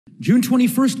June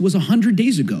 21st was 100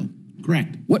 days ago.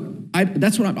 Correct. All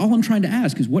I'm trying to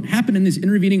ask is what happened in this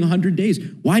intervening 100 days?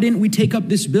 Why didn't we take up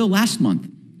this bill last month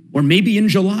or maybe in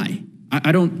July?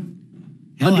 I don't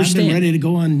understand. I've been ready to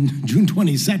go on June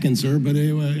 22nd, sir, but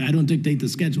I don't dictate the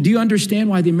schedule. Do you understand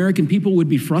why the American people would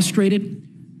be frustrated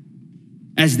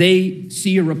as they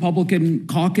see a Republican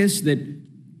caucus that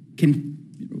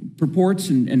purports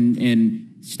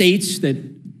and states that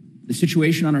the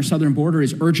situation on our southern border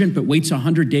is urgent, but waits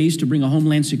 100 days to bring a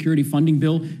Homeland Security funding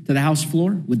bill to the House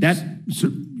floor? Would that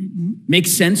make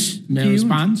sense to you? May I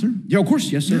respond, sir? Yeah, of course.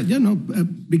 Yes, sir.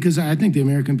 Because I think the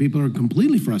American people are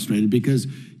completely frustrated because,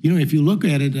 if you look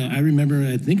at it, I remember,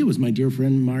 I think it was my dear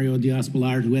friend Mario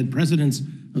Diaz-Balart, who had presidents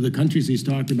of the countries he's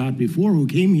talked about before, who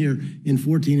came here in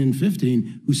 14 and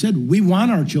 15, who said, we want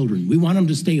our children. We want them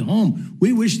to stay home.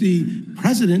 We wish the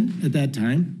president at that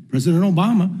time, President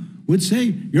Obama, would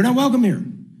say, you're not welcome here.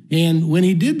 And when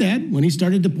he did that, when he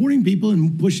started deporting people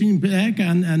and pushing back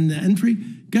on the entry,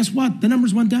 guess what? The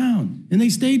numbers went down, and they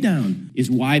stayed down. Is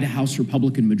why the House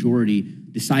Republican majority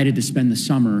decided to spend the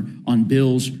summer on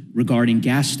bills regarding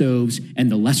gas stoves and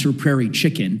the lesser prairie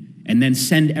chicken, and then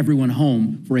send everyone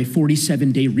home for a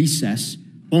 47-day recess,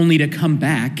 only to come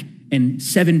back and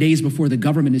 7 days before the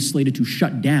government is slated to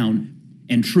shut down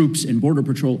and troops and Border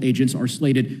Patrol agents are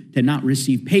slated to not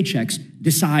receive paychecks,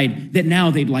 decide that now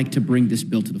they'd like to bring this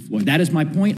bill to the floor. That is my point.